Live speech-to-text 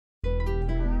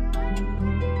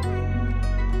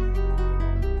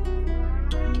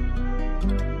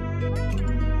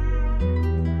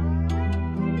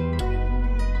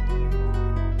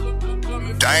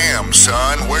Damn,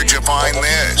 son, where'd you find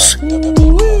this?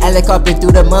 Alucard been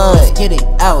through the mud. Get it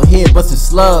out here bustin'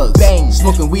 slugs. Bang,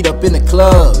 smoking weed up in the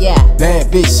club. Yeah,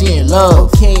 bad bitch, she in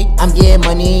love. Okay, I'm getting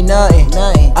money, ain't nothing.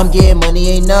 I'm getting money,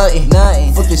 ain't nothing.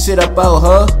 Fuck the shit up out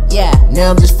her. Yeah,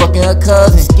 now I'm just fucking her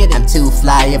cousin. Get it. I'm too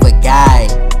fly of a guy.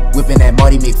 Whipping that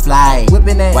Marty Mcfly.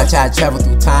 Whipping that. Watch how I travel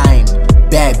through time.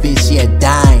 Bad bitch, she a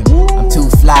dime. I'm too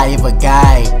fly of a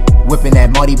guy. Whipping that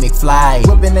Marty Mcfly.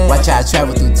 Watch how I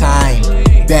travel through time.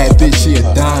 Bad bitch, she a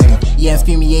dime. Yeah, I'm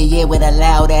screaming, yeah, with a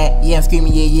loud at. Yeah, I'm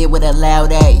screaming, yeah, with a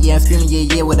loud at. Yeah, I'm screaming,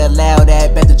 yeah, with a loud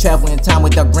at. Back to travel in time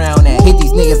with the ground at. Hit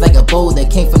these niggas like a boulder.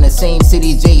 Came from the same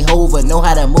city, Jehovah. Know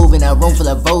how to move in a room full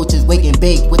of vultures. Waking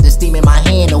big with the steam in my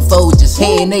hand, no Folgers.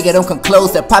 Hey, nigga, don't come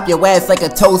closer. Pop your ass like a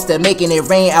toaster. Making it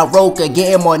rain out Roca.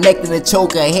 Getting more neck than a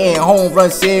choker. Hitting home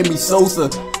run, Sammy Sosa.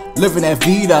 Living that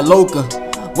vida loca.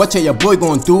 Watch how your boy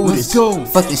gon' do this.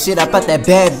 Fuck the shit up out that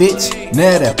bad bitch.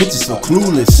 Nah, that bitch is so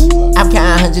clueless. I'm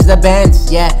counting hundreds of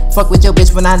bands. Yeah, fuck with your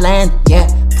bitch when I land. Yeah,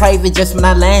 private just when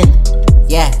I land.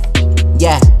 Yeah.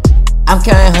 I'm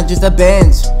counting hundreds of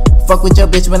bands. Fuck with your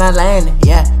bitch when I land.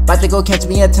 Yeah, about to go catch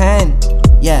me a 10.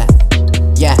 Yeah.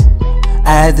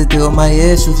 I had to deal with my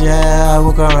issues, yeah. I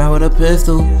walk around with a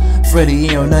pistol. Freddy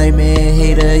in your nightmare,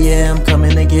 hater, yeah, I'm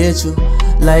coming to get you.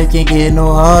 Life can't get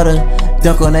no harder.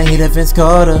 Dunk on that hater, Vince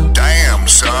Carter. Damn,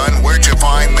 son, where'd you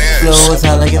find this? Flow is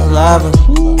hot like it's lava.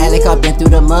 Alucard been through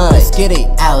the mud. Let's get it.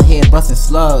 Out here bustin'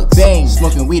 slugs. Bang,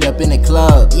 smoking weed up in the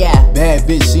club. Yeah, bad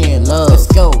bitch, she in love. Let's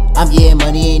go. I'm getting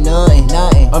money, ain't nothing.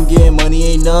 I'm getting money,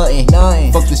 ain't nothing.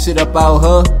 Fuck the shit up out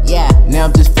her. Yeah, now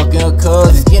I'm just fucking her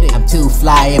cousin. Let's get it. I'm too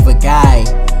fly of a guy.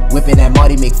 Whipping that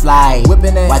Marty Mcfly.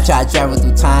 Watch how I travel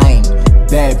through time.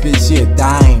 Bad bitch, she a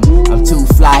dime. I'm too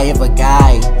fly of a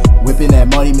guy. Whipping that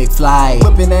Marty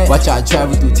Mcfly. Watch how I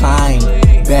travel through time.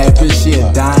 Bad bitch, she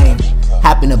a dime.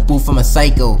 Hop in the booth, I'm a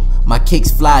psycho. My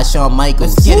kicks fly, Shawn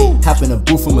Michaels. Hop in the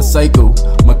booth, I'm a psycho.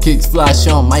 My kicks fly,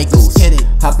 Shawn Michaels.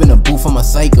 Hop in the booth, I'm a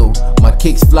psycho. My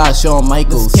kicks fly, Shawn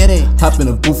Michaels. Hop in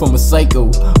the booth, I'm a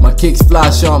psycho. My kicks fly,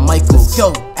 Shawn Michaels.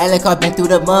 Alucard been through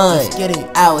the mud.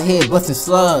 Out here bustin'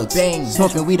 slugs. Bang,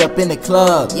 smoking weed up in the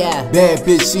club. Yeah, bad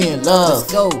bitch, she in love.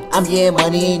 I'm getting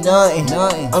money, ain't nothing.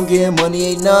 I'm getting money,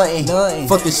 ain't nothing.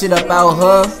 Fuck the shit up out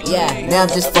her. Yeah, now I'm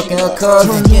just fucking her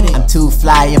cousin. I'm too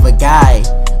fly of a guy.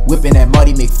 Whipping that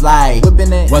Marty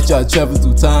Mcfly. Watch how I travel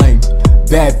through time.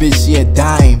 Bad bitch, she a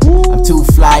dime. I'm too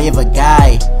fly of a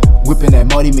guy. Whipping that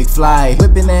Marty Mcfly.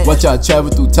 Watch how I travel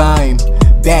through time.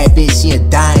 Bad bitch, she a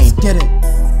dime. Get it.